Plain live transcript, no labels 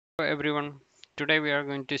Everyone, today we are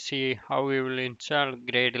going to see how we will install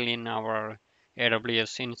Gradle in our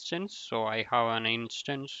AWS instance. So I have an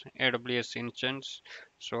instance, AWS instance.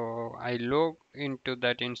 So I log into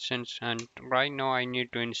that instance and right now I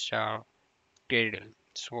need to install Gradle.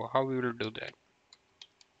 So how we will do that?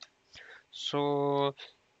 So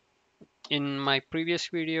in my previous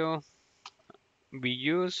video, we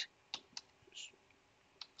use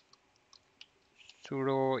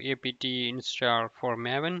sudo apt install for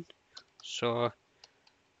Maven. So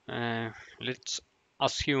let's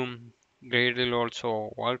assume Gradle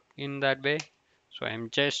also work in that way. So I'm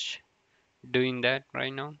just doing that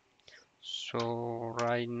right now. So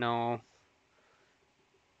right now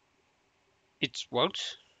it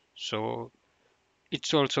works. So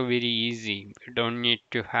it's also very easy. You don't need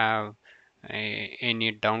to have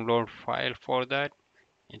any download file for that.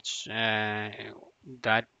 It's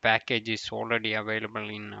that package is already available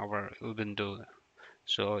in our Ubuntu.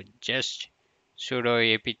 So just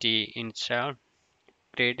sudo apt install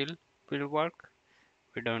Gradle will work.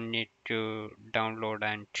 We don't need to download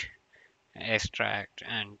and extract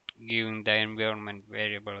and giving the environment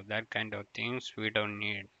variable, that kind of things we don't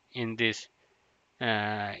need in this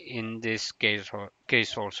case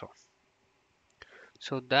also.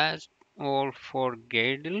 So that's all for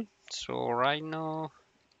Gradle. So right now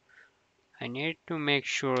I need to make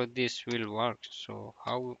sure this will work. So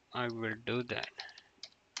how I will do that?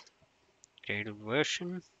 Gradle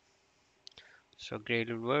version. So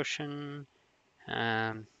Gradle version,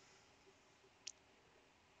 um,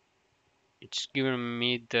 it's given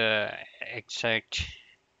me the exact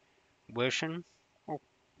version of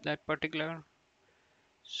that particular.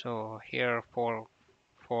 So here for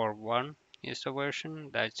one is the version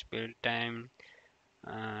that's build time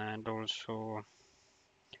and also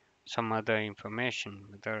some other information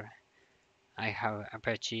whether I have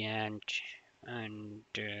Apache and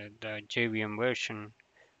the JVM version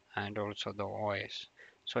and also the OS.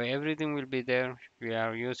 So everything will be there. We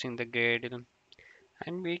are using the Gradle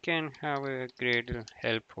and we can have a Gradle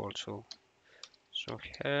help also. So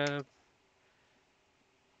help,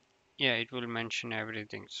 yeah, it will mention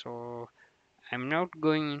everything. So I'm not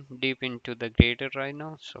going deep into the Gradle right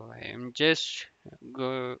now, so I am just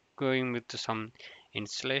going with some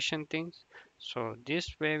installation things. So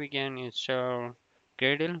this way we can install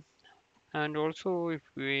Gradle, and also if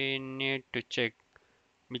we need to check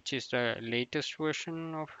which is the latest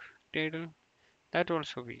version of Gradle, that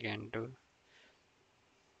also we can do.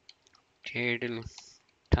 Gradle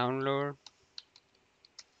download.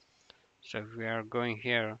 So if we are going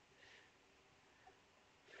here,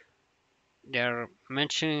 they are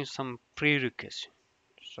mentioning some prerequisites.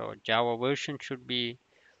 So Java version should be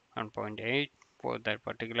 1.8 for that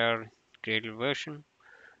particular Gradle version,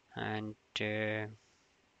 and there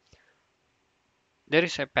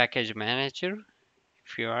is a package manager.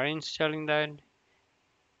 If you are installing that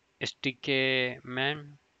SDK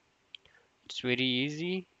man, it's very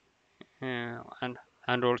easy, and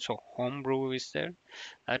also homebrew is there,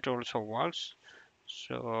 that also works.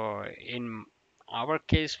 So in our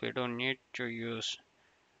case we don't need to use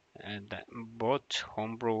both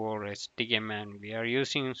homebrew or SDK man. We are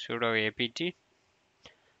using sudo apt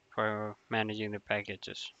for managing the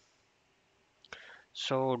packages.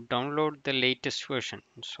 So download the latest version.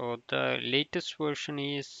 So the latest version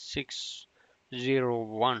is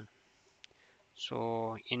 6.01.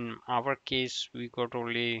 So in our case we got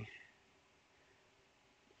only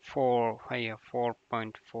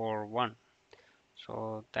 4.41.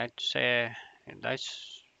 So that's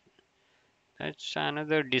that's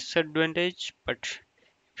another disadvantage. But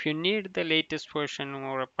if you need the latest version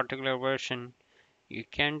or a particular version, you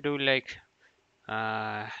can do like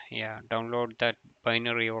yeah, download that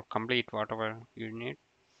binary or complete whatever you need,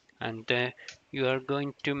 and you are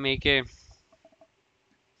going to make a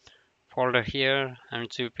folder here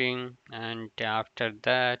unzipping, and after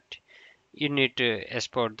that you need to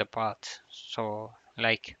export the path, so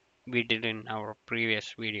like we did in our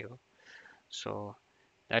previous video. So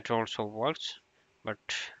that also works, but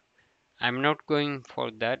I'm not going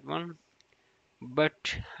for that one.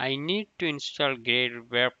 But I need to install Gradle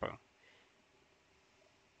wrapper.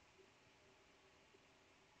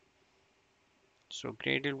 So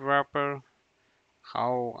Gradle wrapper,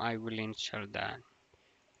 how I will install that?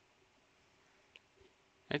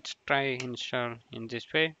 Let's try install in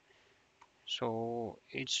this way. So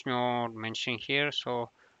it's not mentioned here, so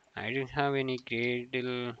I don't have any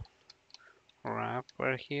Gradle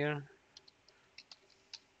wrapper here.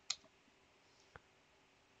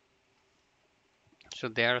 So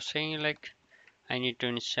they are saying like I need to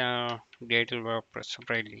install Gradle wrapper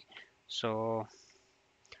separately. So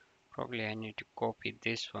Probably I need to copy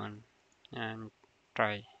this one and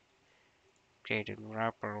try Gradle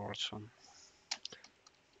wrapper also.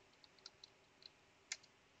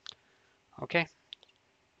 Okay,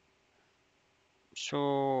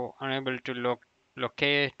 so unable to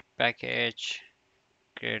locate package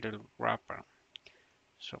Gradle wrapper.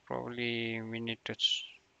 So probably we need to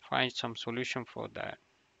find some solution for that.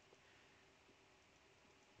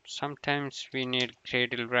 Sometimes we need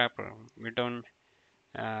Gradle wrapper. We don't,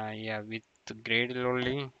 yeah, with the Gradle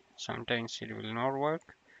only. Sometimes it will not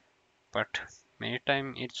work, but many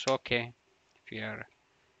time it's okay if you are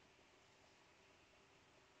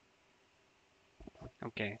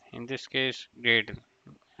okay. In this case, Gradle.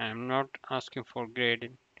 I'm not asking for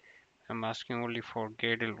Gradle. I'm asking only for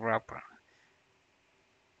Gradle wrapper.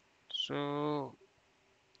 So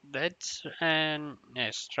that's an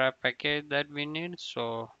extra package that we need.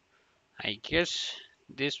 So I guess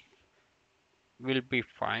this will be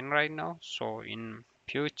fine right now. So in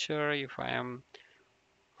future, if I am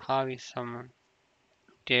having some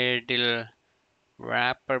Gradle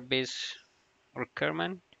wrapper based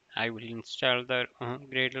requirement, I will install the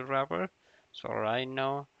Gradle wrapper. So right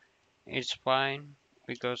now it's fine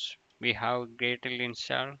because we have Gradle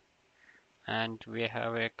installed and we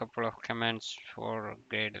have a couple of commands for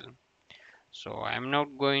Gradle. So I'm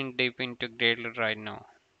not going deep into Gradle right now.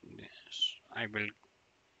 Yes, I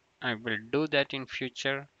will do that in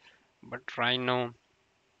future, but right now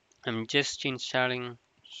I'm just installing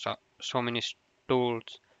so many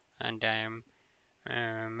tools and I am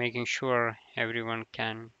making sure everyone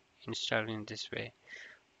can install in this way.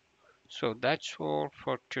 So that's all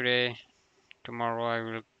for today. Tomorrow I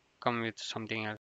will come with something else.